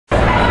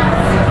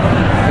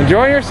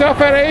Enjoying yourself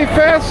at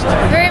AFest?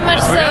 Very much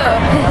so.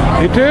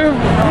 You do?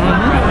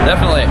 Mm-hmm.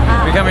 Definitely.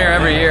 We come here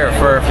every year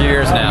for a few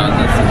years now, and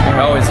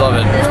I always love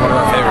it. It's one of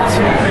our favorites.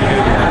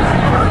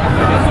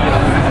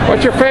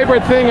 What's your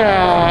favorite thing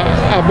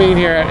of being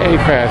here at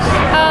AFest?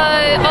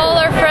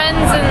 All our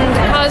friends and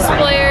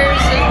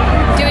cosplayers and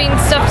doing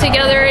stuff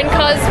together in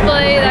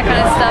cosplay, that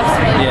kind of stuff.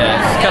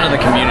 Yeah, it's kind of the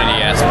community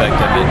aspect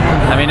of it.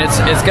 I mean,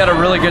 it's got a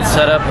really good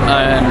setup,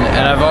 and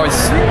I've always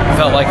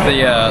felt like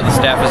the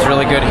staff is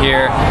really good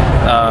here,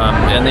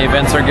 and the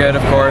events are good,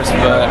 of course.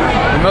 But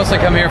we mostly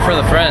come here for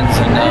the friends,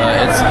 and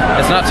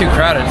it's not too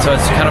crowded, so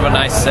it's kind of a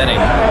nice setting.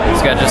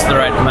 It's got just the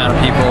right amount of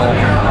people,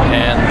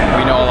 and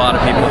we know a lot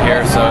of people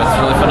here, so it's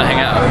really fun to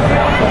hang out.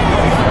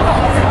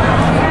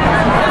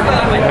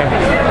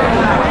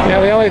 Yeah,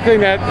 the only thing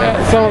that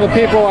some of the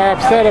people are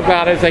upset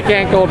about is they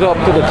can't go up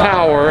to the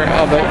tower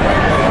of it.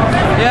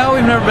 Yeah,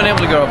 we've never been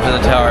able to go up to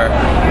the tower.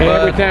 And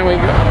every time we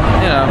go,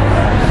 you know,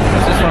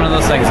 it's just one of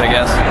those things, I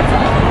guess.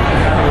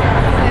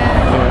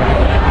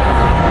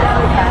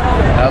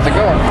 How's it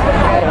going?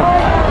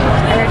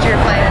 I heard you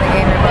were playing in the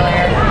game room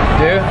earlier.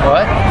 Do?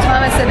 What?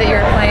 Thomas said that you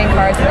were playing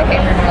cards in the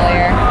game room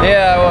earlier.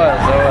 Yeah, I was.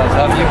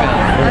 How have you been?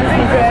 I'm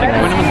pretty good.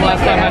 When was the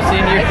last time I've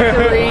seen you?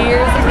 Like 3